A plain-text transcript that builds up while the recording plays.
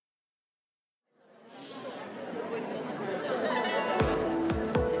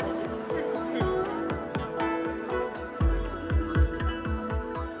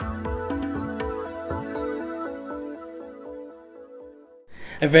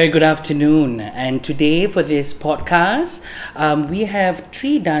A very good afternoon. And today, for this podcast, we have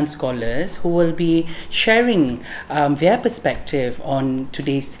three dance scholars who will be sharing their perspective on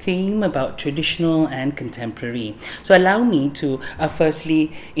today's theme about traditional and contemporary. So, allow me to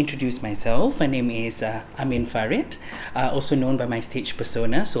firstly introduce myself. My name is Amin Farid, also known by my stage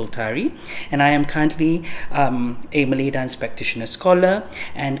persona, Sultari, and I am currently a Malay dance practitioner scholar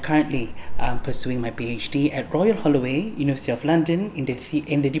and currently pursuing my PhD at Royal Holloway, University of London,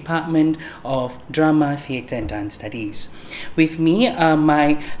 in the Department of Drama, Theatre and Dance Studies. With me are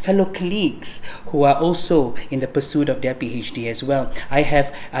my fellow colleagues who are also in the pursuit of their PhD as well. I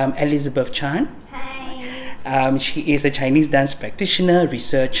have Elizabeth Chan. Hi. She is a Chinese dance practitioner,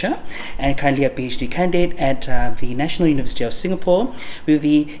 researcher, and currently a PhD candidate at the National University of Singapore with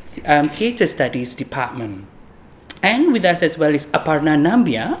the Theatre Studies Department. And with us as well is Aparna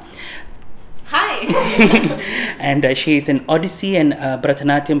Nambia. Hi. And she is an Odyssey and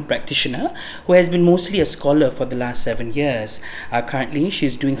Bharatanatyam practitioner who has been mostly a scholar for the last 7 years. Currently, she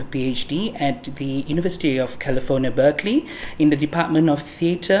is doing her PhD at the University of California, Berkeley in the Department of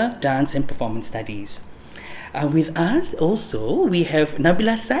Theatre, Dance and Performance Studies. With us also, we have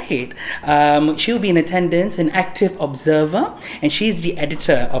Nabila Said. She will be in attendance, an active observer, and she is the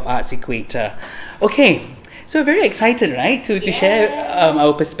editor of Arts Equator. Okay. So very excited, right, to share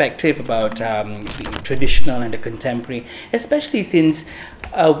our perspective about the traditional and the contemporary, especially since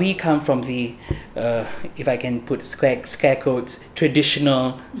we come from the, if I can put scare quotes,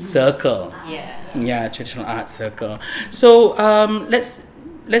 traditional circle. Yeah, traditional art circle. So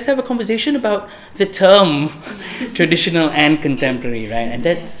let's have a conversation about the term traditional and contemporary, right? And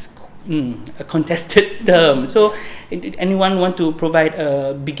that's a contested term. So anyone want to provide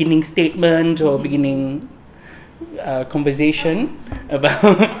a beginning statement or beginning conversation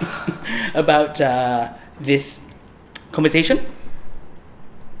about this conversation?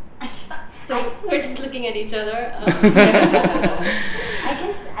 So we're just looking at each other.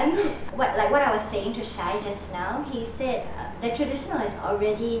 What I was saying to Shai just now, he said the traditional is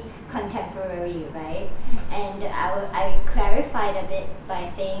already contemporary, right? And I clarified a bit by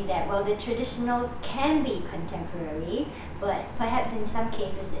saying that, well, the traditional can be contemporary, but perhaps in some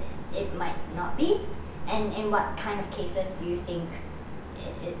cases it might not be. And in what kind of cases do you think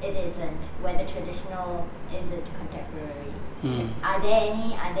it isn't? Whether traditional isn't contemporary? Are there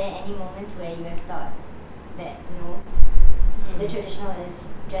any moments where you have thought that no, the traditional is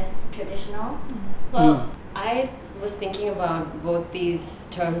just traditional? Well, I was thinking about both these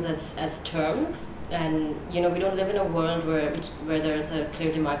terms as terms, and we don't live in a world where there is a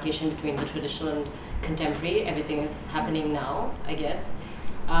clear demarcation between the traditional and contemporary. Everything is happening now, I guess.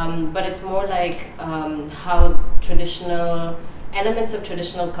 But it's more like how traditional elements of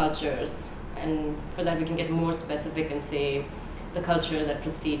traditional cultures, and for that we can get more specific and say the culture that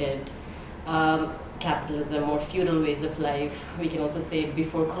preceded capitalism or feudal ways of life. We can also say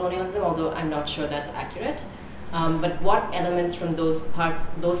before colonialism, although I'm not sure that's accurate. But what elements from those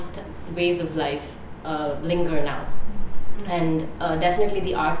parts, ways of life linger now? And definitely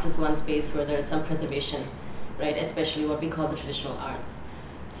the arts is one space where there is some preservation, right? Especially what we call the traditional arts.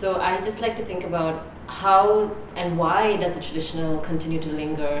 So I just like to think about how and why does the traditional continue to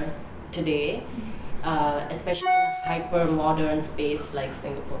linger today, especially in a hyper-modern space like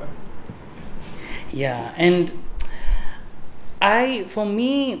Singapore. Yeah, and for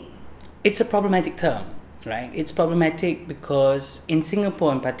me, it's a problematic term, right? It's problematic because in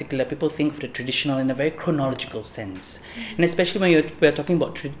Singapore in particular, people think of the traditional in a very chronological sense. And especially when we're talking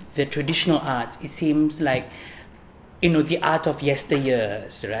about the traditional arts, it seems like the art of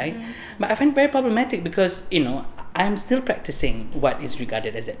yesteryears, right? But I find it very problematic because, I'm still practicing what is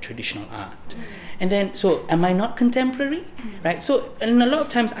regarded as that traditional art. And then, so am I not contemporary, right? So, and a lot of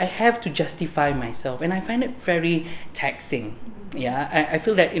times I have to justify myself, and I find it very taxing. Yeah, I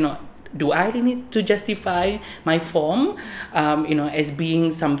feel that, do I really need to justify my form, as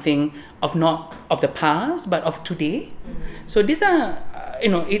being something not of the past, but of today? So these are,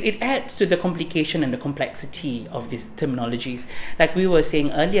 it adds to the complication and the complexity of these terminologies. Like we were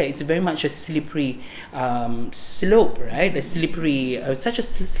saying earlier, it's very much a slippery slope, right? Such a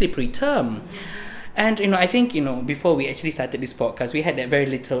slippery term. And I think before we actually started this podcast, we had that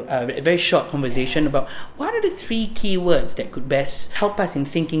very short conversation about what are the 3 key words that could best help us in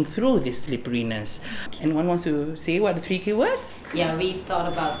thinking through this slipperiness. Anyone wants to say what are the 3 key words? Yeah, we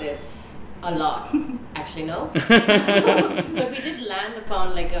thought about this a lot. Actually, no. But we did land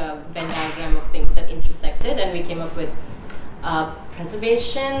upon like a Venn diagram of things that intersected, and we came up with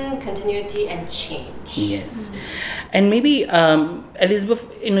preservation, continuity, and change. Yes. And maybe, Elizabeth,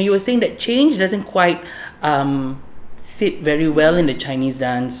 you were saying that change doesn't quite sit very well in the Chinese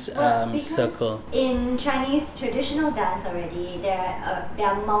dance Because circle. in Chinese traditional dance already, there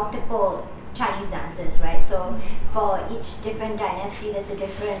are multiple Chinese dances, right? So for each different dynasty, there's a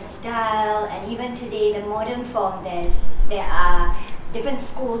different style, and even today, the modern form, there are different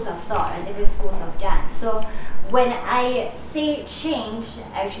schools of thought and different schools of dance. So when I say change,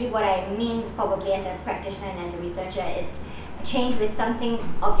 actually what I mean probably as a practitioner and as a researcher is change with something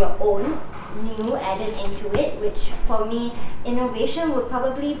of your own, new added into it, which for me, innovation would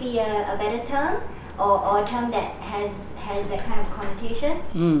probably be a better term, or a term that has that kind of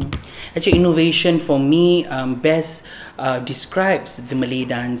connotation. Actually, innovation for me best describes the Malay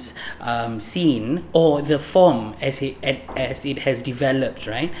dance scene or the form as it has developed,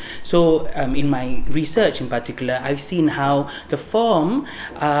 right? So in my research in particular, I've seen how the form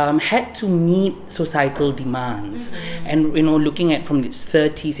had to meet societal demands. And looking at from its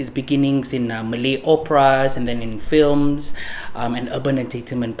 30s, its beginnings in Malay operas and then in films and urban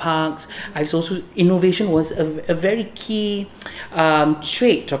entertainment parks, I've also innovation was a very key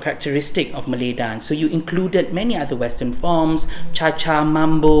trait or characteristic of Malay dance. So you included many other Western forms, cha-cha,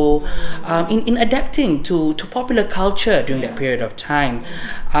 mambo, in adapting to popular culture during that period of time.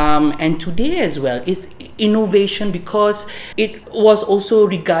 And today as well, it's innovation because it was also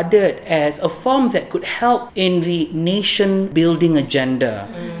regarded as a form that could help in the nation building agenda,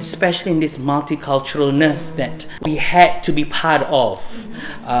 especially in this multiculturalness that we had to be part of.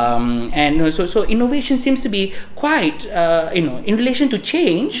 And so innovation seems to be quite in relation to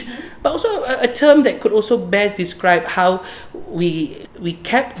change, but also a term that could also best describe how we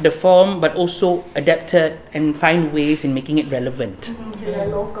kept the form but also adapted and find ways in making it relevant to the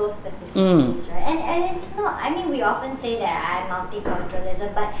local specificities, right? And it's not, I mean, we often say that I'm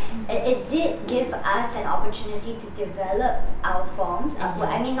multiculturalism, but it did give us an opportunity to develop our forms. Well,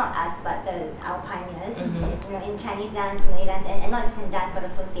 I mean, not us, but our pioneers, in Chinese dance, Malay dance, and not just in dance, but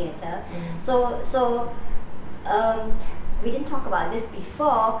also theatre. So we didn't talk about this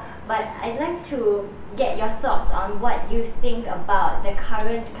before, but I'd like to get your thoughts on what you think about the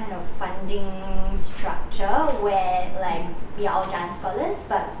current kind of funding structure where, like, we are all dance scholars,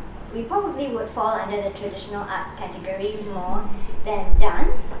 but we probably would fall under the traditional arts category more than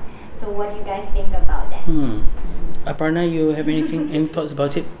dance. So what do you guys think about that? Aparna, you have any thoughts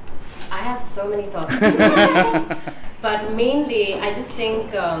about it? I have so many thoughts. But mainly, I just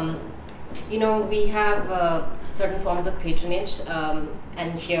think, we have certain forms of patronage,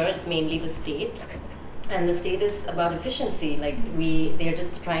 and here it's mainly the state. And the state is about efficiency. Like they're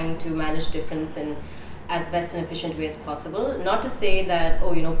just trying to manage difference in as best and efficient way as possible. Not to say that,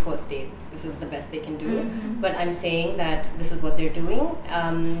 poor state, this is the best they can do. But I'm saying that this is what they're doing.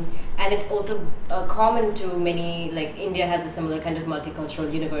 And it's also common to many, like India has a similar kind of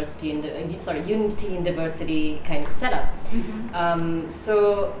multicultural university and unity and diversity kind of setup.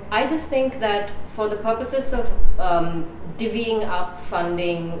 So I just think that for the purposes of divvying up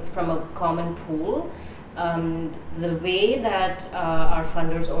funding from a common pool, the way that our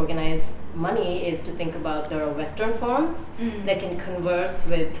funders organize money is to think about there are Western forms that can converse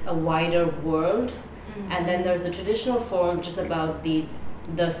with a wider world, and then there's a traditional form which is about the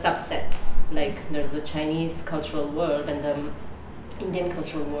subsets, like there's the Chinese cultural world and the Indian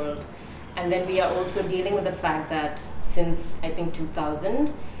cultural world. And then we are also dealing with the fact that since I think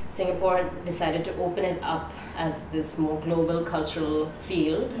 2000, Singapore decided to open it up as this more global cultural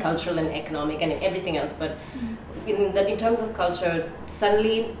field, cultural and economic and everything else. But in terms of culture,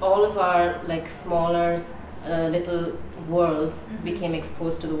 suddenly all of our like smaller little worlds became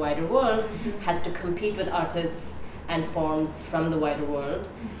exposed to the wider world, has to compete with artists and forms from the wider world.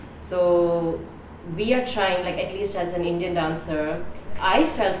 So we are trying, like at least as an Indian dancer, I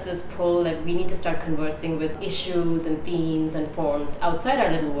felt this pull that we need to start conversing with issues and themes and forms outside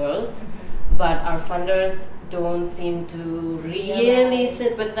our little worlds, but our funders don't seem to really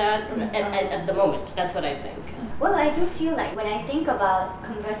sit with that at the moment. That's what I think. Well, I do feel like when I think about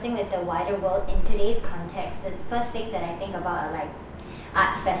conversing with the wider world in today's context, the first things that I think about are like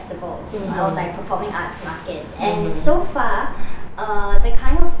arts festivals or like performing arts markets. And so far, the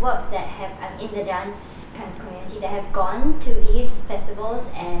kind of works that have in the dance kind of community that have gone to these festivals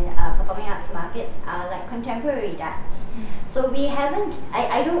and performing arts markets are like contemporary dance. So we haven't,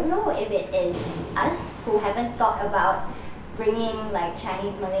 I don't know if it is us who haven't thought about bringing like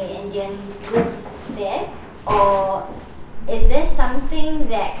Chinese, Malay, Indian groups there, or is there something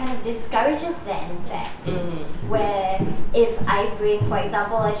that kind of discourages that in fact? Where if I bring, for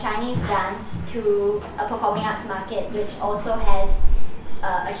example, a Chinese dance to a performing arts market which also has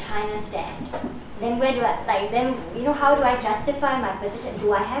a China stand, then where do I how do I justify my position?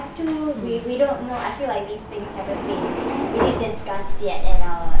 Do I have to? We don't know. I feel like these things haven't been really discussed yet in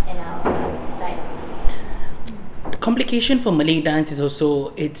our side. The complication for Malay dance is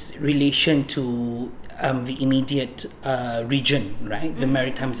also its relation to the immediate region, right? The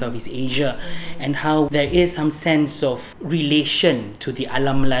Maritime Southeast Asia, and how there is some sense of relation to the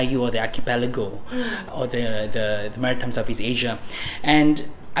Alam Melayu or the archipelago or the Maritime Southeast Asia. And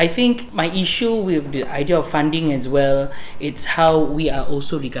I think my issue with the idea of funding as well, it's how we are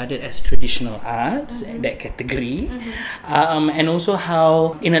also regarded as traditional arts, that category, and also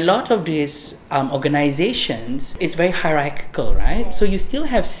how in a lot of these organizations, it's very hierarchical, right? So you still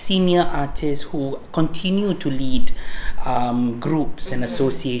have senior artists who continue to lead groups and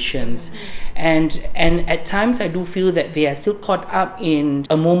associations, and at times I do feel that they are still caught up in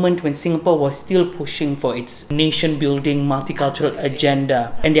a moment when Singapore was still pushing for its nation building multicultural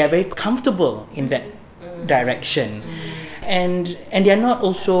agenda, and they are very comfortable in that direction, and they are not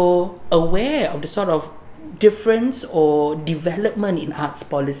also aware of the sort of difference or development in arts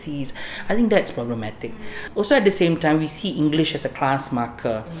policies. I think that's problematic. Also at the same time, we see English as a class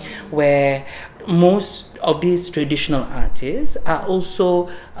marker, where most of these traditional artists are also,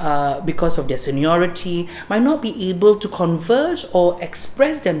 because of their seniority, might not be able to converse or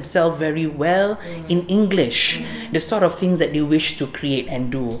express themselves very well in English, the sort of things that they wish to create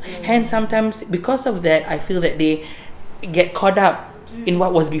and do. Hence, sometimes because of that, I feel that they get caught up in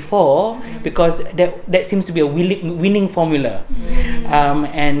what was before, because that seems to be a winning formula,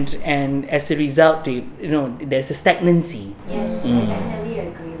 and as a result, there's a stagnancy. Yes, I definitely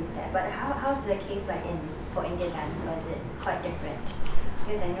agree with that. But how's the case like for Indian dance, or is it quite different?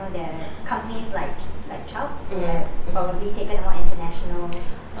 Because I know there are companies like Chop who have probably taken a more international.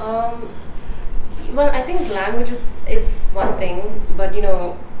 Well, I think language is one thing, but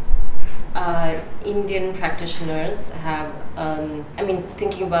Indian practitioners have,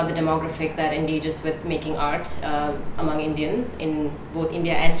 thinking about the demographic that engages with making art among Indians in both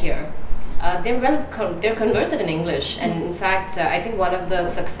India and here, they're conversant in English, and in fact, I think one of the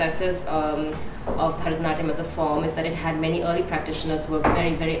successes of Bharatanatyam as a form is that it had many early practitioners who were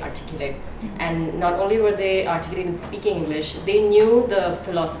very, very articulate, and not only were they articulate in speaking English, they knew the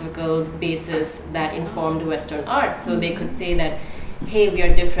philosophical basis that informed Western art, so they could say that, hey, we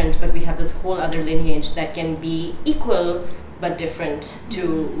are different, but we have this whole other lineage that can be equal but different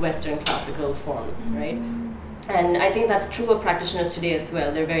to Western classical forms, right? And I think that's true of practitioners today as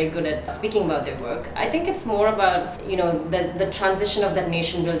well. They're very good at speaking about their work. I think it's more about, the transition of that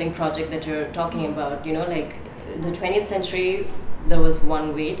nation building project that you're talking about, like the 20th century, there was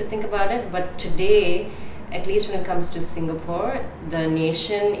one way to think about it, but today, at least when it comes to Singapore, the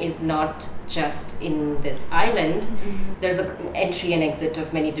nation is not just in this island. There's an entry and exit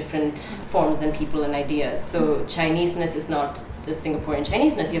of many different forms and people and ideas. So Chineseness is not just Singaporean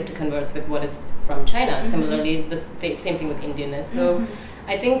Chineseness. You have to converse with what is from China. Similarly, the same thing with Indianness. So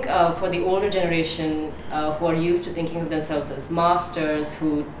I think for the older generation who are used to thinking of themselves as masters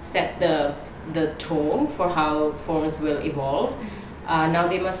who set the tone for how forms will evolve, now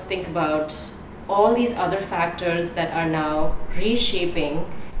they must think about all these other factors that are now reshaping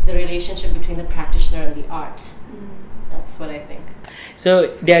the relationship between the practitioner and the art. That's what I think.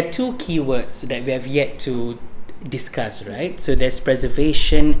 So there are two keywords that we have yet to discuss, right? So there's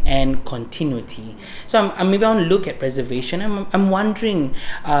preservation and continuity. So maybe I want to look at preservation. I'm wondering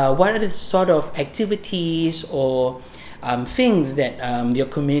what are the sort of activities or things that your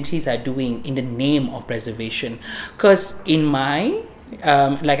communities are doing in the name of preservation? Because in my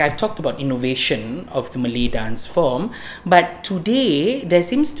like I've talked about innovation of the Malay dance form, but today there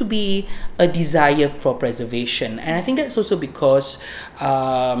seems to be a desire for preservation, and I think that's also because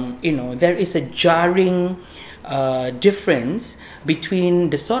there is a jarring difference between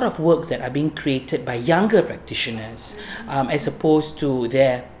the sort of works that are being created by younger practitioners as opposed to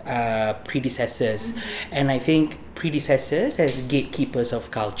their predecessors. And I think predecessors as gatekeepers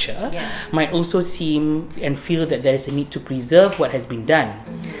of culture might also seem and feel that there is a need to preserve what has been done.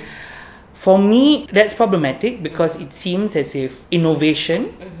 For me, that's problematic because it seems as if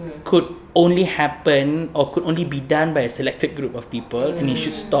innovation could only happen or could only be done by a selected group of people, and it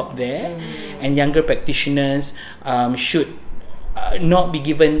should stop there, and younger practitioners should not be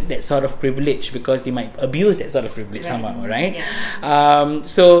given that sort of privilege because they might abuse that sort of privilege somehow, right?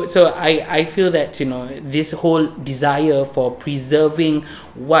 So I feel that this whole desire for preserving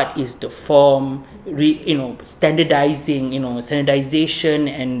what is the form, standardization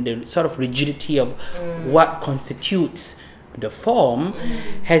and the sort of rigidity of what constitutes the form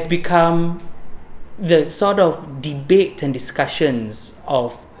has become the sort of debate and discussions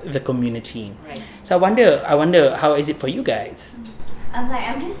of the community. Right. So I wonder how is it for you guys?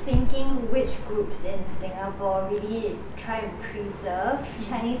 I'm just thinking which groups in Singapore really try and preserve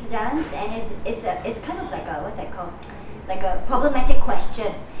Chinese dance, and it's kind of like a, what's that called, like a problematic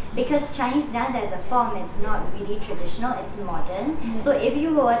question, because Chinese dance as a form is not really traditional, it's modern. So if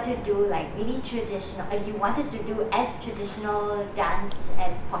you were to do like really traditional, if you wanted to do as traditional dance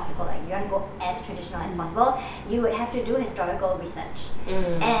as possible, like you want to go as traditional as possible, you would have to do historical research,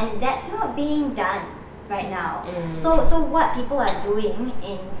 and that's not being done right now. So what people are doing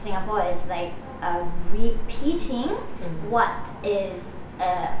in Singapore is like repeating what is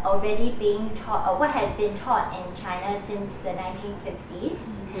already being taught, or what has been taught in China since the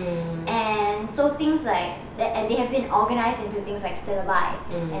 1950s. And so things like that, and they have been organized into things like syllabi,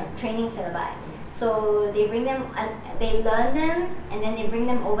 and training syllabi. So they bring them, they learn them, and then they bring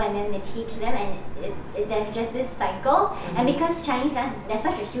them over, and then they teach them, and there's just this cycle. And because Chinese dance, there's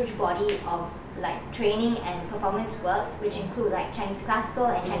such a huge body of like training and performance works, which include like Chinese classical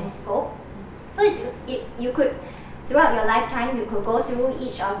and Chinese folk. So you could, throughout your lifetime, you could go through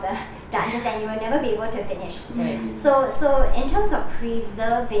each of the dances and you will never be able to finish. Right. So in terms of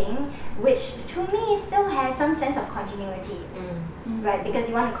preserving, which to me still has some sense of continuity, right? Because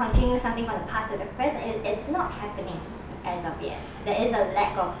you want to continue something from the past to the present, it's not happening as of yet. There is a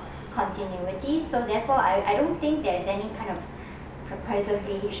lack of continuity, so therefore I don't think there's any kind of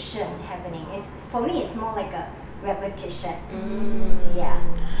preservation happening. For me, it's more like a repetition. Yeah.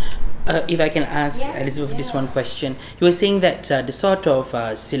 If I can ask Elizabeth this one question, you were saying that the sort of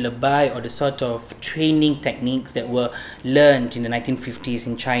syllabi or the sort of training techniques that were learned in the 1950s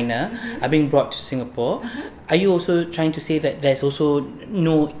in China are being brought to Singapore. Are you also trying to say that there's also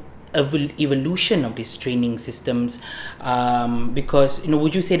no evolution of these training systems? Because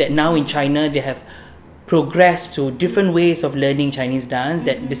would you say that now in China they have progressed to different ways of learning Chinese dance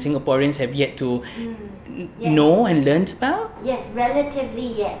that the Singaporeans have yet to know and learned about? Yes,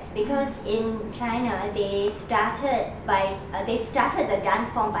 relatively yes, because in China they started the dance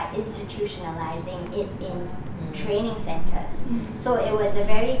form by institutionalizing it in training centers. So it was a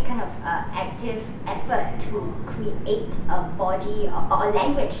very kind of active effort to create a body or a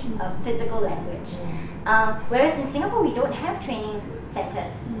language, a physical language. Whereas in Singapore we don't have training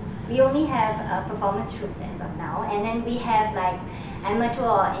centers. We only have performance troupes as of now, and then we have like amateur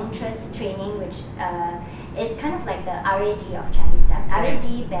or interest training, which is kind of like the RAD of Chinese dance,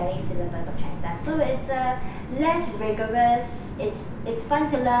 RAD ballet syllabus of Chinese dance. So it's less rigorous. It's fun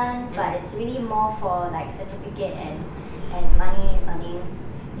to learn, but it's really more for like certificate and money earning.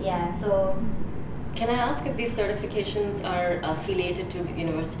 Yeah. So. Can I ask if these certifications are affiliated to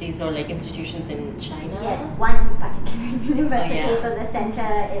universities or like institutions in China? Yes, one particular university. So the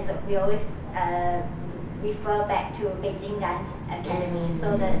center is, we always refer back to Beijing Dance Academy.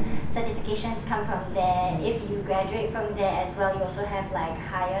 So the certifications come from there. If you graduate from there as well, you also have like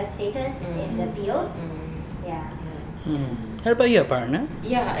higher status in the field. Yeah. How about you, Aparna?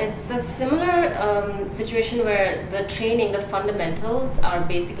 Yeah, it's a similar situation where the training, the fundamentals are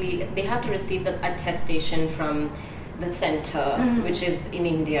basically, they have to receive the attestation from the center, which is in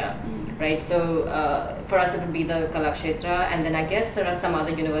India, right? So for us it would be the Kalakshetra, and then I guess there are some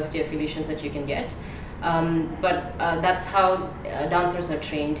other university affiliations that you can get. But that's how dancers are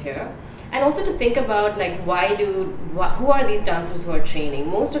trained here. And also to think about like who are these dancers who are training?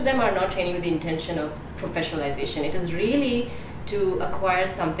 Most of them are not training with the intention of professionalization. It is really to acquire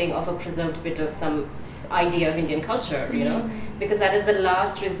something of a preserved bit of some idea of Indian culture, because that is the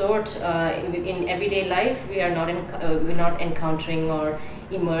last resort. In everyday life, we're not encountering or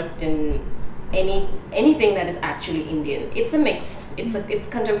immersed in anything that is actually Indian. It's a mix. It's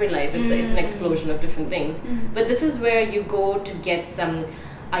contemporary life. It's an explosion of different things. But this is where you go to get some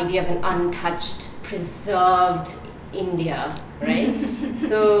idea of an untouched, preserved India, right?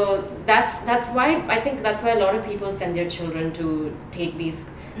 So that's why I think that's why a lot of people send their children to take these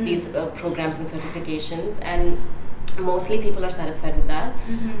programs and certifications, and mostly people are satisfied with that.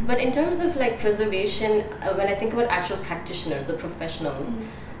 But in terms of like preservation, when I think about actual practitioners, the professionals,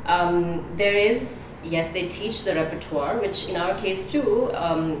 there is, yes, they teach the repertoire, which in our case too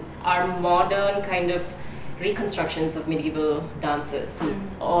are modern kind of reconstructions of medieval dances,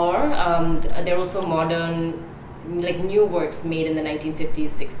 or they're also modern, like new works made in the 1950s,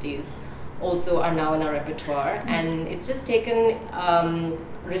 60s also are now in our repertoire, and it's just taken,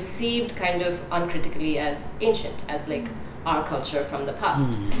 received kind of uncritically as ancient, as like our culture from the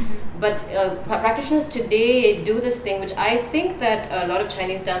past. But practitioners today do this thing, which I think that a lot of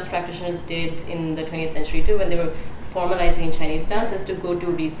Chinese dance practitioners did in the 20th century too, when they were formalizing in Chinese dance is to go do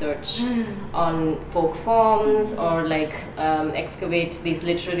research on folk forms or like excavate these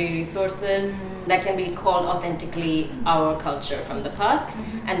literary resources that can be called authentically our culture from the past,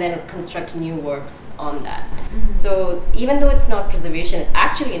 and then construct new works on that. So even though it's not preservation, it's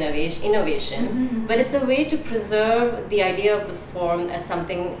actually innovation, but it's a way to preserve the idea of the form as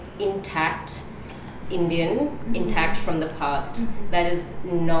something intact, Indian, intact from the past, that is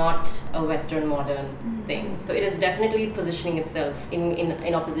not a Western modern thing. So it is definitely positioning itself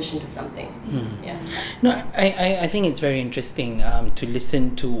in opposition to something. Yeah. No, I think it's very interesting to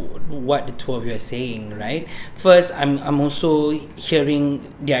listen to what the two of you are saying, right? First, I'm also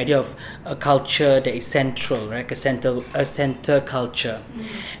hearing the idea of a culture that is central, right? A center culture.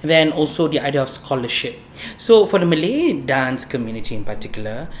 Then also the idea of scholarship. So for the Malay dance community in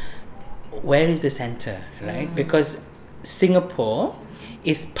particular, where is the center, right? Because Singapore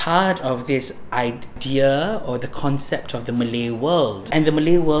is part of this idea or the concept of the Malay world, and the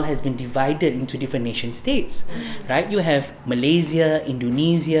Malay world has been divided into different nation states, right? You have Malaysia,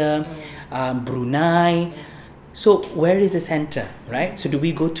 Indonesia, Brunei. So where is the center, right? So do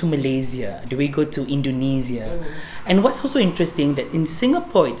we go to Malaysia? Do we go to Indonesia? And what's also interesting that in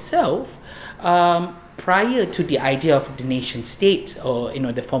Singapore itself, prior to the idea of the nation state, or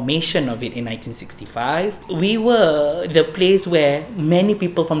the formation of it in 1965, we were the place where many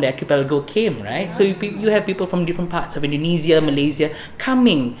people from the archipelago came, right? So you have people from different parts of Indonesia, Malaysia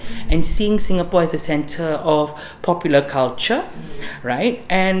coming and seeing Singapore as a center of popular culture, right?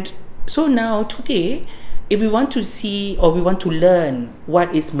 And so now today, if we want to see or we want to learn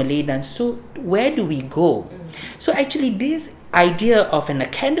what is Malay dance, so where do we go? So actually this idea of an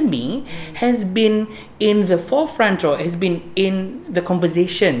academy has been in the forefront, or has been in the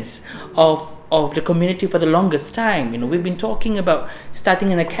conversations of the community for the longest time. We've been talking about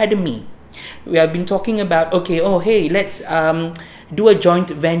starting an academy. We have been talking about, let's do a joint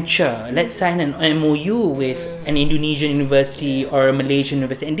venture. Let's sign an MOU with an Indonesian university or a Malaysian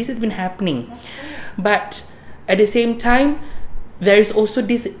university. And this has been happening. But at the same time, there is also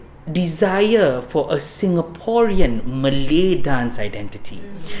this desire for a Singaporean Malay dance identity.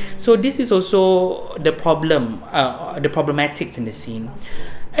 So this is also the problematics in the scene.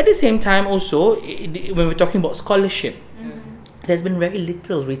 At the same time also, when we're talking about scholarship, there's been very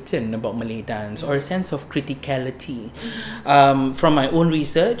little written about Malay dance, or a sense of criticality. From my own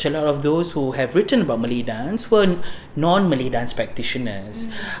research, a lot of those who have written about Malay dance were non-Malay dance practitioners.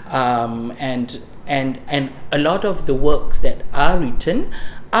 And a lot of the works that are written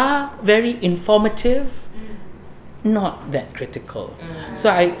are very informative, not that critical.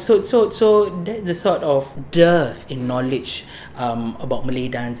 So there's a sort of dearth in knowledge about Malay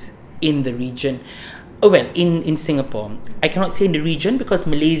dance in the region. In Singapore. I cannot say in the region because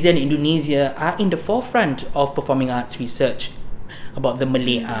Malaysia and Indonesia are in the forefront of performing arts research about the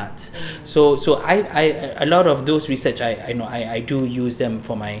Malay arts. So I a lot of those research I do use them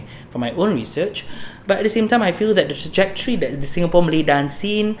for my own research. But at the same time, I feel that the trajectory that the Singapore Malay dance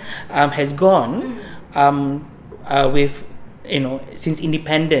scene has gone with since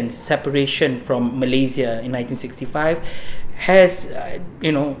independence, separation from Malaysia in 1965, has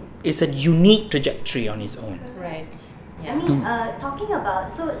it's a unique trajectory on its own. Right. Yeah. I mean, talking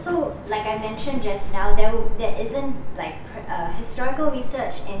about so like I mentioned just now, there isn't like historical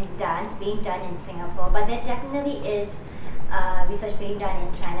research in dance being done in Singapore, but there definitely is research being done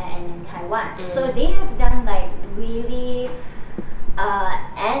in China and in Taiwan. So they have done like really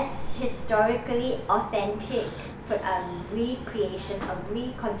as historically authentic recreations or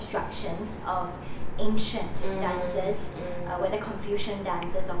reconstructions of ancient dances, whether Confucian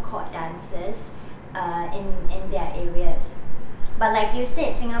dances or court dances, in their areas. But like you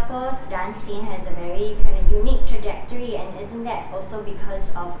said, Singapore's dance scene has a very kind of unique trajectory, and isn't that also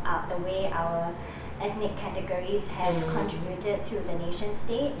because of the way our ethnic categories have contributed to the nation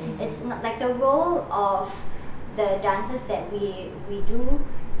state? It's not like the role of the dances that we do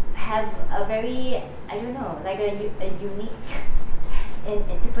have a very, I don't know, like a unique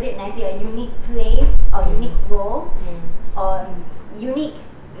to put it nicely, a unique place or unique role, or unique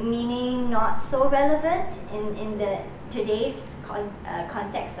meaning not so relevant in the today's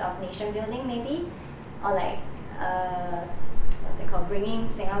context of nation building, maybe, or like what's it called, bringing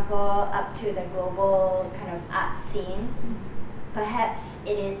Singapore up to the global kind of art scene. Perhaps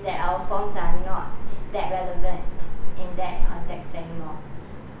it is that our forms are not that relevant in that context anymore.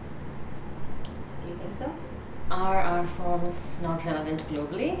 Do you think so? Are our forms not relevant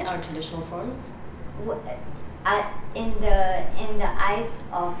globally? Our traditional forms? In the eyes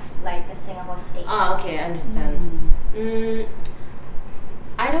of like the Singapore state. Okay, I understand.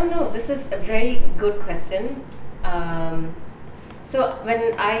 I don't know. This is a very good question. So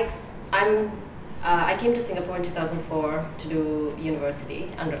when I came to Singapore in 2004 to do university,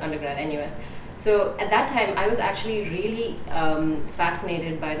 undergrad NUS. So at that time, I was actually really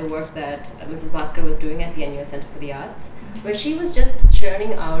fascinated by the work that Mrs. Bhaskar was doing at the NUS Center for the Arts, where she was just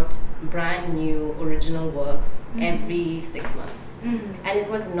churning out brand new original works every 6 months. And it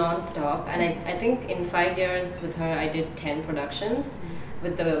was non-stop. And I think in 5 years with her, I did 10 productions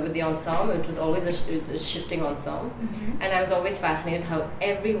with the ensemble, which was always a shifting ensemble. And I was always fascinated how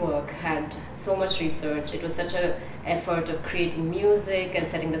every work had so much research. It was such a effort of creating music and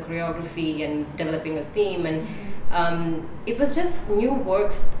setting the choreography and developing a theme, and it was just new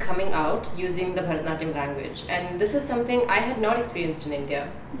works coming out using the Bharatanatyam language. And this was something I had not experienced in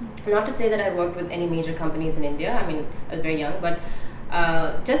India. Not to say that I worked with any major companies in India, I mean, I was very young, but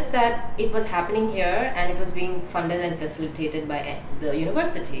just that it was happening here and it was being funded and facilitated by the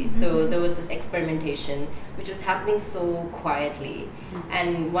university. So there was this experimentation which was happening so quietly.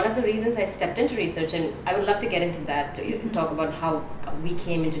 And one of the reasons I stepped into research, and I would love to get into that, to talk about how we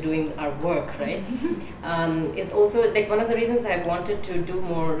came into doing our work, right? Is also like one of the reasons I wanted to do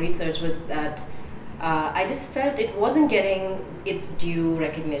more research was that I just felt it wasn't getting its due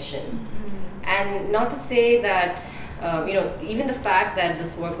recognition. And not to say that even the fact that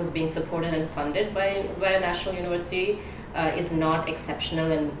this work was being supported and funded by a national university is not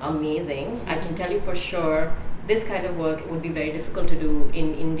exceptional and amazing. I can tell you for sure this kind of work would be very difficult to do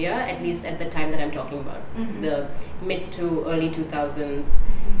in India, at least at the time that I'm talking about, the mid to early 2000s.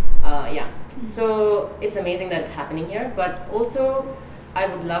 So it's amazing that it's happening here, but also I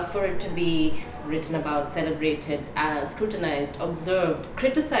would love for it to be written about, celebrated, scrutinized, observed,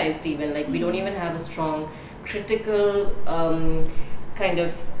 criticized even. Like we don't even have a strong critical kind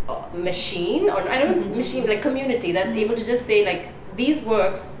of machine, or I don't machine, like community that's able to just say like these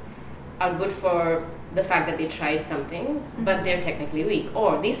works are good for the fact that they tried something but they're technically weak,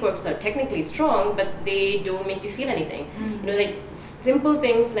 or these works are technically strong but they don't make you feel anything. Like simple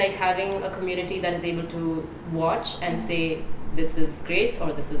things like having a community that is able to watch and say this is great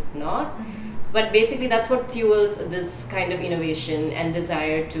or this is not. But basically that's what fuels this kind of innovation and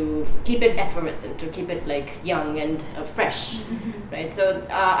desire to keep it effervescent, to keep it like young and fresh, right? So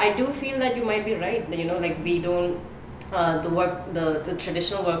I do feel that you might be right, like we don't, the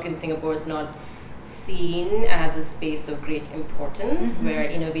traditional work in Singapore is not seen as a space of great importance where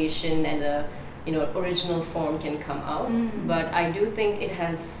innovation and a original form can come out. But I do think it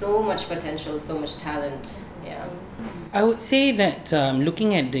has so much potential, so much talent. Yeah. I would say that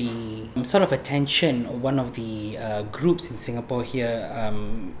looking at the sort of attention one of the groups in Singapore here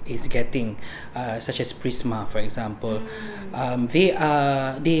is getting, such as Prisma, for example,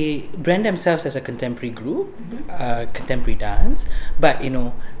 they brand themselves as a contemporary group, contemporary dance, but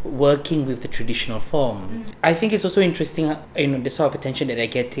working with the traditional form. I think it's also interesting, the sort of attention that they're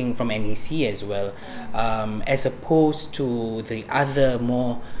getting from NAC as well, as opposed to the other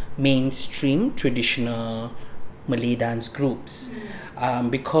more mainstream traditional Malay dance groups,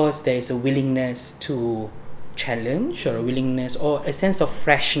 because there is a willingness to challenge, or a willingness or a sense of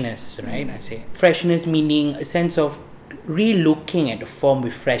freshness, right? I say freshness meaning a sense of re-looking at the form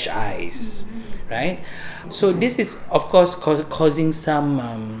with fresh eyes, right? So this is of course causing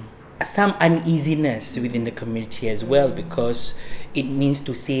some uneasiness within the community as well, because it means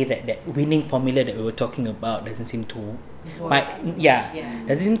to say that winning formula that we were talking about doesn't seem to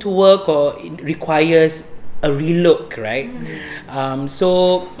doesn't seem to work, or it requires a relook, right?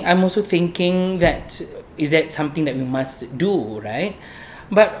 So I'm also thinking that is that something that we must do, right?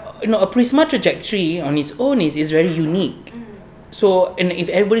 But a Prisma trajectory on its own is very unique. So, and if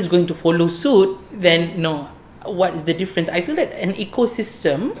everybody's going to follow suit, then what is the difference? I feel that an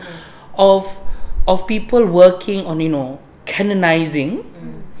ecosystem of people working on canonizing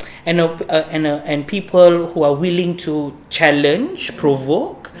and people who are willing to challenge,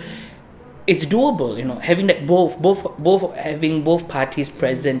 provoke, it's doable, having that having both parties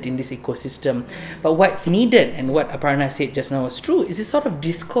present in this ecosystem. But what's needed, and what Aparna said just now was true, is this sort of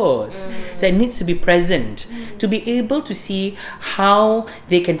discourse that needs to be present to be able to see how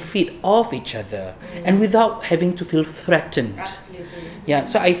they can feed off each other and without having to feel threatened. Absolutely. Yeah,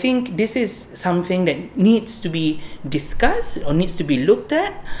 so I think this is something that needs to be discussed or needs to be looked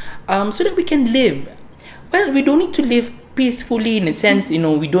at, so that we can live. Well, we don't need to live peacefully in a sense,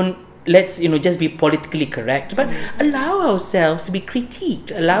 we don't, let's just be politically correct, but allow ourselves to be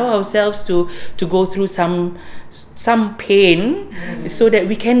critiqued, allow ourselves to go through some pain so that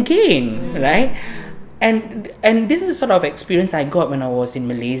we can gain, right? and this is the sort of experience I got when I was in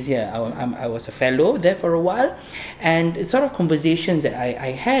Malaysia. I was a fellow there for a while, and the sort of conversations that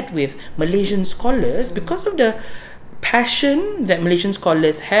I had with Malaysian scholars, because of the passion that Malaysian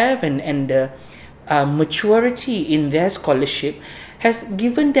scholars have, and the maturity in their scholarship, has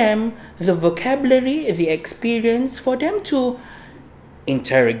given them the vocabulary, the experience for them to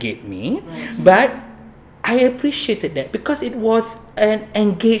interrogate me. But I appreciated that because it was an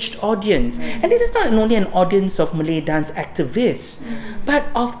engaged audience. And this is not only an audience of Malay dance activists, but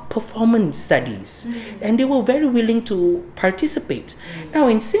of performance studies. And they were very willing to participate. Now,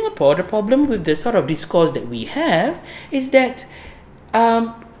 in Singapore, the problem with the sort of discourse that we have is that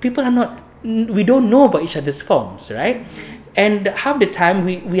people are not, we don't know about each other's forms, right? And half the time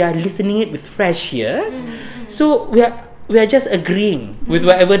we are listening it with fresh ears. So we are just agreeing with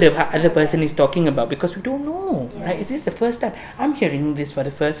whatever the other person is talking about because we don't know, right? Is this the first time? I'm hearing this for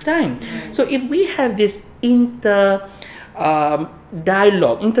the first time. So if we have this dialogue,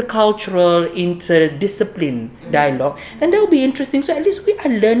 intercultural, interdiscipline dialogue, then that will be interesting. So at least we are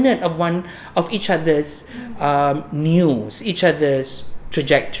learned of each other's news, each other's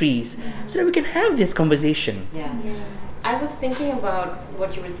trajectories, so that we can have this conversation. Yeah. Yes. I was thinking about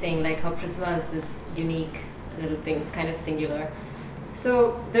what you were saying, like how Prisma is this unique little thing. It's kind of singular.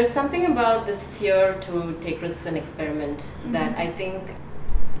 So there's something about this fear to take risks and experiment that I think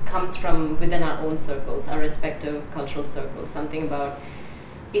comes from within our own circles, our respective cultural circles. Something about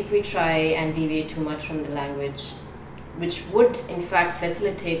if we try and deviate too much from the language, which would in fact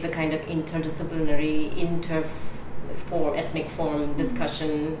facilitate the kind of interdisciplinary, ethnic form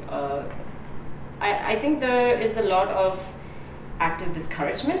discussion. I think there is a lot of active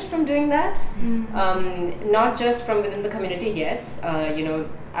discouragement from doing that. Not just from within the community, yes.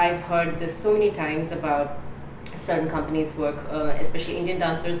 I've heard this so many times about certain companies' work, especially Indian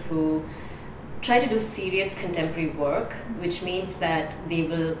dancers who try to do serious contemporary work, which means that they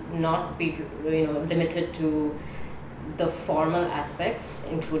will not be limited to the formal aspects,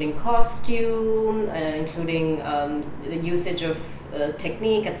 including costume, including the usage of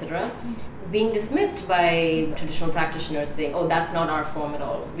technique, etc., being dismissed by traditional practitioners saying, oh, that's not our form at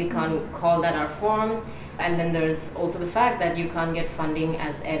all. We can't call that our form. And then there's also the fact that you can't get funding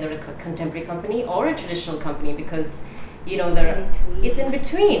as either a contemporary company or a traditional company because it's in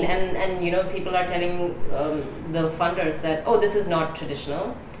between. And people are telling the funders that, oh, this is not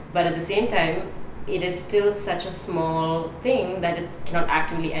traditional. But at the same time, it is still such a small thing that it cannot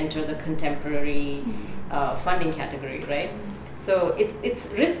actively enter the contemporary funding category, right? So it's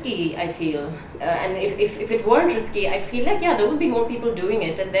risky, I feel. And if it weren't risky, I feel like, there would be more people doing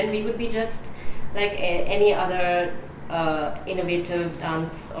it, and then we would be just like any other innovative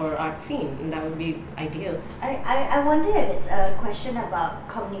dance or art scene, and that would be ideal. I wonder if it's a question about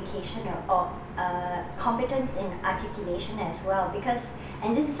communication or competence in articulation as well, because,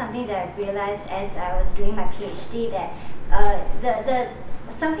 and this is something that I realized as I was doing my PhD, that the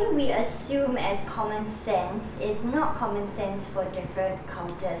something we assume as common sense is not common sense for different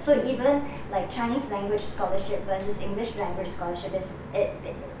cultures. So even like Chinese language scholarship versus English language scholarship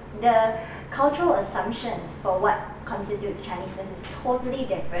the cultural assumptions for what constitutes Chineseness is totally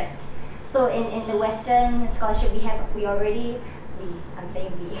different. So in the Western scholarship we are already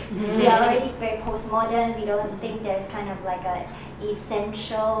very postmodern. We don't think there's kind of like a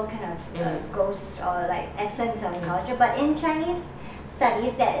essential kind of ghost or like essence of culture. But in Chinese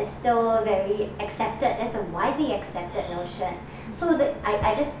studies, that is still very accepted. That's a widely accepted notion. So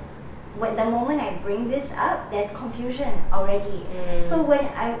I just, when the moment I bring this up, there's confusion already. So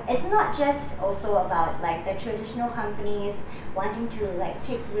it's not just also about like the traditional companies wanting to like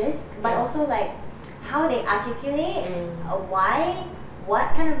take risks, but also like how they articulate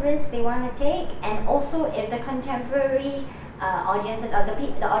what kind of risks they want to take, and also if the contemporary audiences or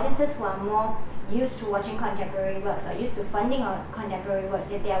the audiences who are more used to watching contemporary works or used to funding contemporary works,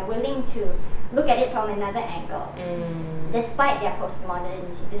 if they are willing to look at it from another angle, despite their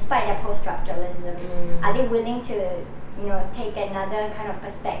postmodernity, despite their post-structuralism, are they willing to take another kind of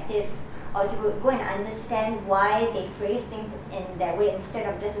perspective, or to go and understand why they phrase things in that way,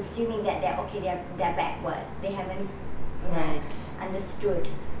 instead of just assuming that they're backward, they haven't understood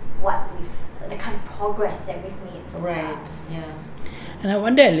the kind of progress that we've made so far. And I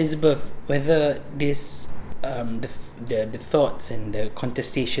wonder, Elizabeth, whether this the thoughts and the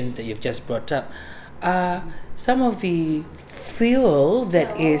contestations that you've just brought up are some of the fuel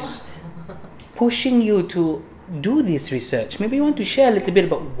that is pushing you to do this research. Maybe you want to share a little bit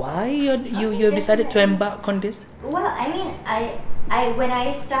about why you decided to embark on this? Well, I mean, I when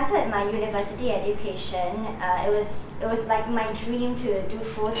I started my university education, it was like my dream to do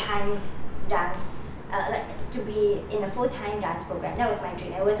full-time dance to be in a full-time dance program. That was my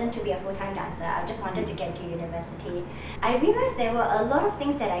dream. It wasn't to be a full-time dancer. I just wanted to get to university. I realized there were a lot of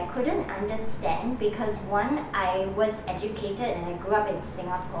things that I couldn't understand because one, I was educated and I grew up in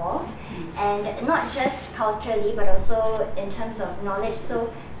Singapore, and not just culturally but also in terms of knowledge.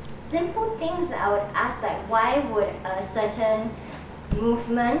 So simple things I would ask, like why would a certain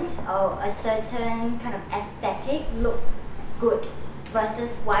movement or a certain kind of aesthetic look good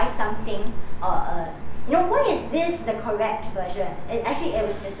versus why something or why is this the correct version? It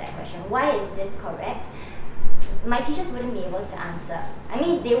was just that question. Why is this correct? My teachers wouldn't be able to answer. I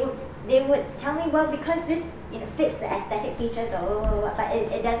mean, they would tell me, well, because this fits the aesthetic features or but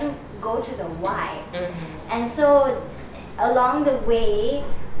it doesn't go to the why. And so along the way,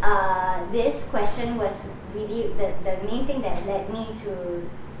 this question was really the main thing that led me to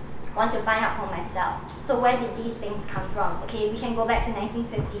want to find out for myself. So where did these things come from? Okay, we can go back to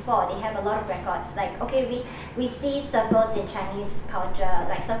 1954. They have a lot of records. Like, okay, we see circles in Chinese culture.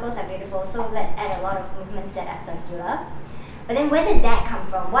 Like, circles are beautiful, so let's add a lot of movements that are circular. But then where did that come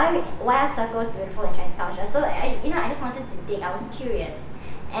from? Why are circles beautiful in Chinese culture? So I just wanted to dig. I was curious.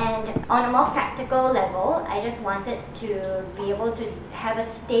 And on a more practical level, I just wanted to be able to have a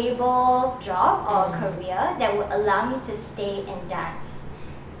stable job or career that would allow me to stay in dance.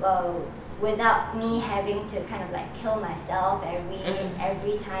 Without me having to kind of like kill myself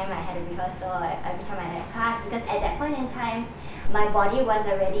every time I had a rehearsal or every time I had a class, because at that point in time my body was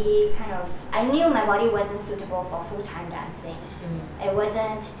already I knew my body wasn't suitable for full-time dancing. It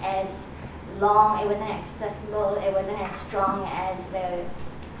wasn't as long, it wasn't as flexible, it wasn't as strong as the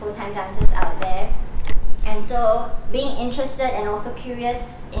full-time dancers out there. And so being interested and also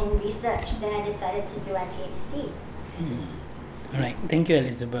curious in research, then I decided to do a PhD. All right, thank you,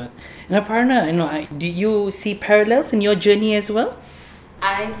 Elizabeth. And Aparna, do you see parallels in your journey as well?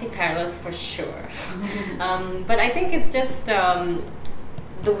 I see parallels for sure. But I think it's just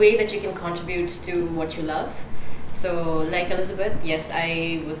the way that you can contribute to what you love. So like Elizabeth, yes,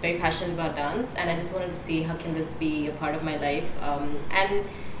 I was very passionate about dance and I just wanted to see how can this be a part of my life.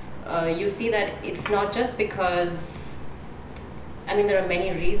 And you see that it's not just because, there are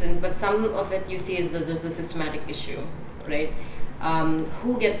many reasons, but some of it you see is that there's a systematic issue, right?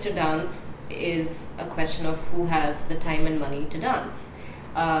 Who gets to dance is a question of who has the time and money to dance.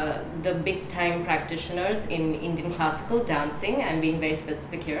 The big time practitioners in Indian classical dancing, I'm being very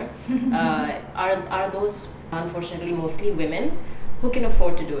specific here, are those unfortunately mostly women who can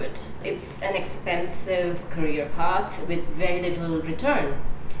afford to do it. It's an expensive career path with very little return.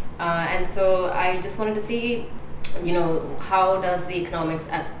 And so I just wanted to see how does the economics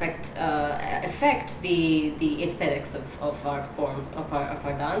aspect affect the aesthetics of our forms of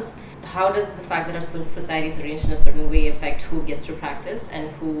our dance? How does the fact that our society is arranged in a certain way affect who gets to practice and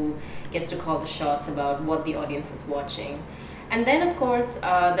who gets to call the shots about what the audience is watching? And then of course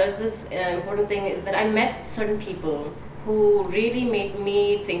there's this important thing is that I met certain people who really made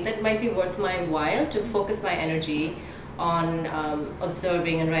me think that it might be worth my while to focus my energy on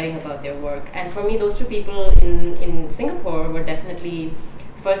observing and writing about their work. And for me, those two people in Singapore were definitely,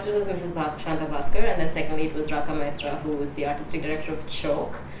 first it was Mrs. Shanta Bhaskar, and then secondly it was Raka Maitra, who was the artistic director of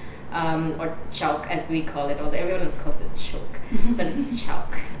Chowk, or Chowk as we call it, although everyone else calls it Chowk, but it's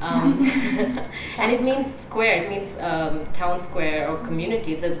Chowk. And it means square, it means town square or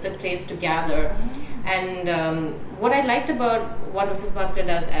community. It's a place to gather. And what I liked about what Mrs. Bhaskar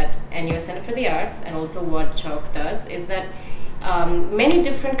does at NUS Center for the Arts and also what Chowk does is that many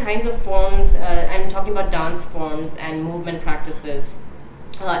different kinds of forms, I'm talking about dance forms and movement practices,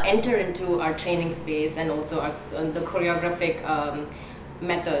 enter into our training space and also the choreographic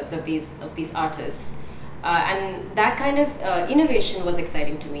methods of these artists. And that kind of innovation was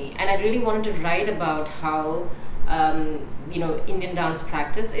exciting to me, and I really wanted to write about how Indian dance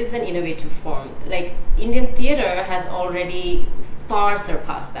practice is an innovative form. Like Indian theatre has already far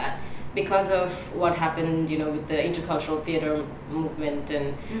surpassed that because of what happened, with the intercultural theatre movement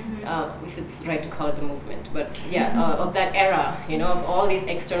and if it's right to call it a movement, but of that era, of all these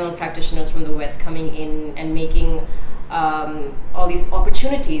external practitioners from the West coming in and making all these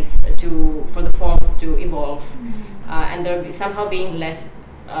opportunities for the forms to evolve, and there somehow being less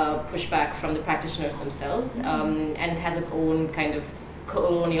pushback from the practitioners themselves, and it has its own kind of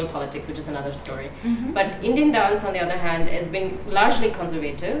colonial politics, which is another story. But Indian dance, on the other hand, has been largely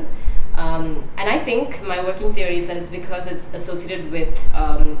conservative, and I think my working theory is that it's because it's associated with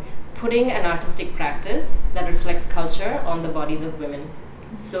putting an artistic practice that reflects culture on the bodies of women.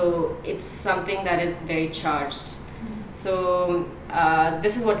 So it's something that is very charged. So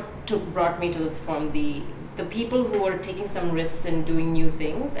this is what brought me to this form, the the people who are taking some risks and doing new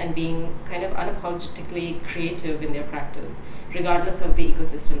things and being kind of unapologetically creative in their practice, regardless of the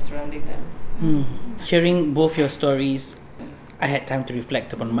ecosystem surrounding them. Hearing both your stories, I had time to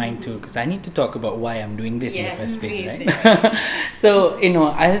reflect upon mine too, because I need to talk about why I'm doing this in the first place, right? So,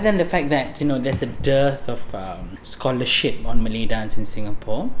 other than the fact that, there's a dearth of scholarship on Malay dance in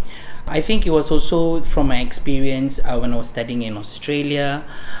Singapore, I think it was also from my experience when I was studying in Australia.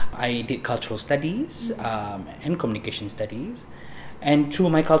 I did cultural studies and communication studies. And through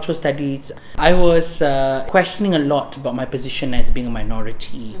my cultural studies, I was questioning a lot about my position as being a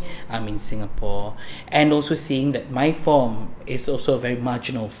minority in Singapore, and also seeing that my form is also a very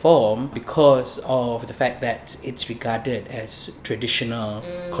marginal form because of the fact that it's regarded as traditional,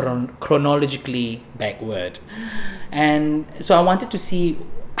 chronologically backward. And so I wanted to see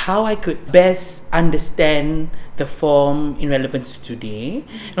how I could best understand the form in relevance to today,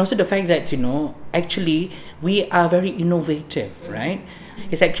 and also the fact that actually we are very innovative, right?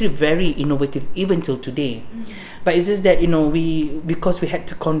 It's actually very innovative even till today, but it's just that because we had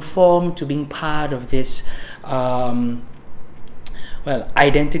to conform to being part of this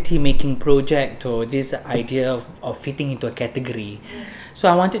identity making project, or this idea of fitting into a category. So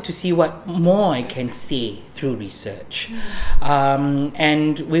I wanted to see what more I can say through research.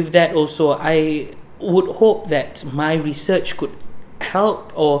 And with that also, I would hope that my research could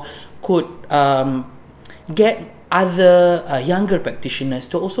help or could get other younger practitioners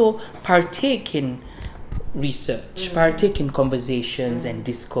to also partake in research, partake in conversations and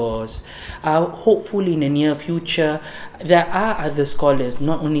discourse. Hopefully in the near future, there are other scholars,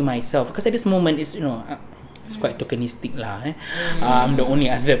 not only myself, because at this moment it's quite tokenistic lah. I'm the only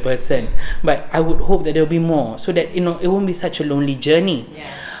other person, but I would hope that there'll be more, so that it won't be such a lonely journey.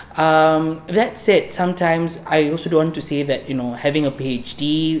 That said, sometimes I also don't want to say that having a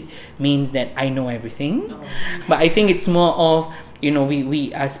PhD means that I know everything, but I think it's more of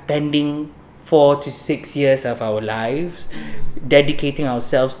we are spending 4 to 6 years of our lives dedicating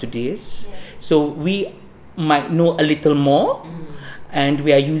ourselves to this, so we might know a little more, and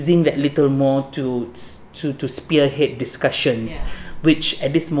we are using that little more to spearhead discussions, which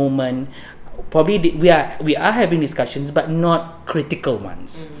at this moment probably we are having discussions, but not critical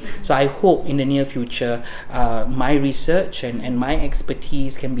ones. So I hope in the near future my research and my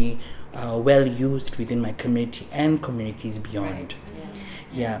expertise can be well used within my community and communities beyond.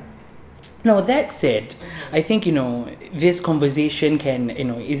 Now that said, I think this conversation can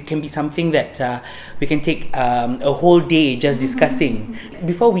it can be something that we can take a whole day just discussing.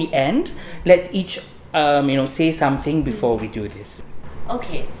 Before we end, let's each say something before we do this.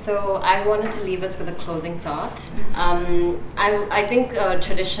 Okay, so I wanted to leave us with a closing thought. I think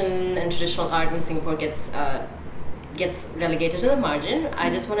tradition and traditional art in Singapore gets relegated to the margin.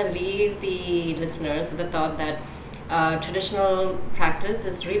 I just want to leave the listeners with the thought that traditional practice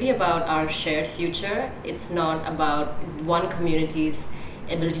is really about our shared future. It's not about one community's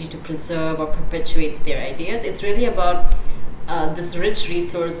ability to preserve or perpetuate their ideas. It's really about this rich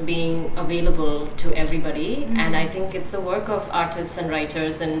resource being available to everybody, and I think it's the work of artists and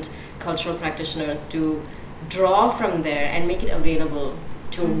writers and cultural practitioners to draw from there and make it available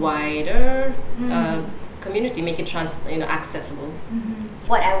to a wider community, make it accessible.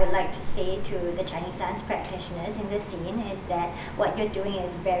 What I would like to say to the Chinese dance practitioners in this scene is that what you're doing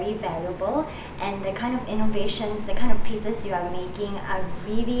is very valuable, and the kind of innovations, the kind of pieces you are making are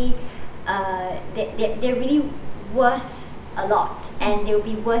really they're really worth a lot, and they'll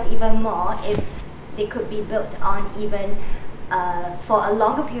be worth even more if they could be built on even for a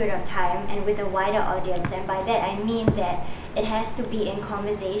longer period of time and with a wider audience. And by that I mean that it has to be in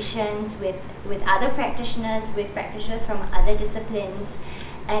conversations with other practitioners, with practitioners from other disciplines,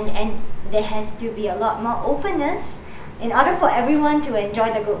 and there has to be a lot more openness in order for everyone to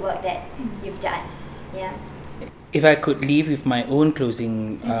enjoy the good work that you've done. If I could leave with my own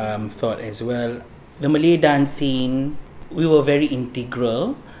closing thought as well, the Malay dance scene, we were very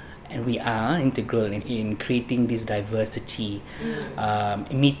integral, and we are integral in creating this diversity,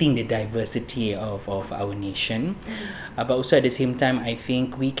 meeting the diversity of our nation. But also at the same time, I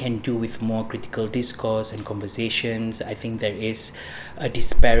think we can do with more critical discourse and conversations. I think there is a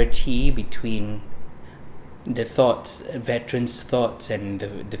disparity between the thoughts, veterans' thoughts, and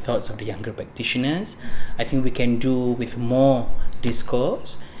the thoughts of the younger practitioners. I think we can do with more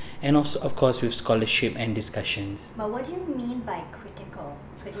discourse, and also, of course, with scholarship and discussions. But what do you mean by critical?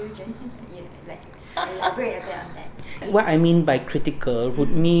 Could you just elaborate a bit on that? What I mean by critical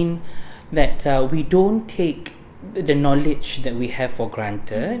would mean that we don't take the knowledge that we have for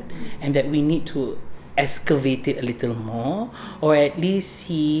granted, and that we need to excavate it a little more, or at least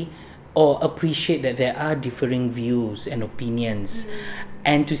see or appreciate that there are differing views and opinions,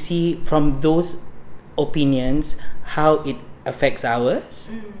 and to see from those opinions how it affects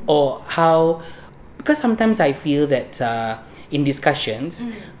ours, or how, because sometimes I feel that in discussions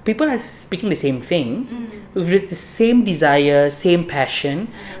people are speaking the same thing with the same desire, same passion,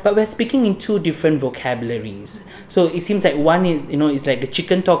 but we're speaking in two different vocabularies. So it seems like one is, is like the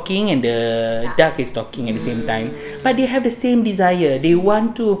chicken talking and the duck is talking at the same time, but they have the same desire. They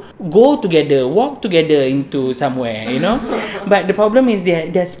want to go together, walk together into somewhere, but the problem is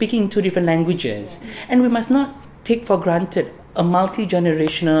they're speaking two different languages, and we must not take for granted a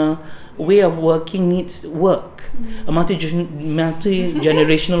multi-generational way of working needs work. A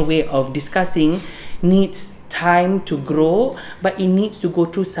multi-generational way of discussing needs time to grow, but it needs to go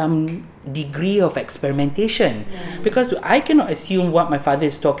through some degree of experimentation, because I cannot assume what my father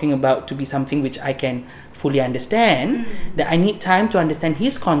is talking about to be something which I can fully understand. That I need time to understand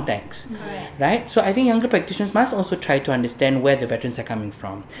his context, right? So I think younger practitioners must also try to understand where the veterans are coming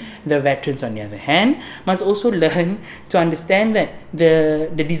from. The veterans, on the other hand, must also learn to understand that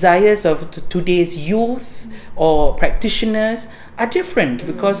the desires of today's youth or practitioners are different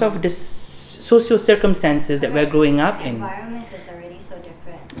because of the socio circumstances that we're growing up in. The environment is already so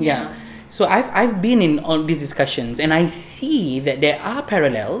different. Yeah. So I've been in all these discussions, and I see that there are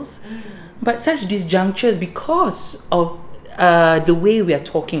parallels, but such disjunctures because of the way we are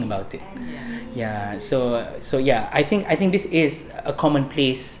talking about it. Yeah. So yeah, I think this is a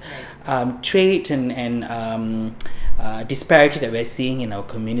commonplace trait and disparity that we're seeing in our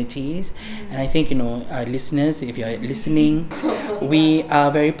communities. And I think, our listeners, if you're listening, we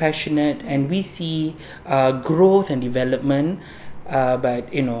are very passionate and we see growth and development.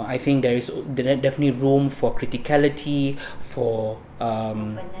 But I think there is definitely room for criticality, for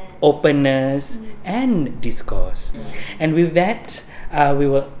openness and discourse. And with that, we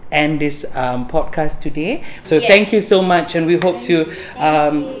will end this podcast today. So thank you so much, and we hope to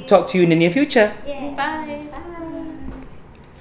talk to you in the near future. Yeah. Bye.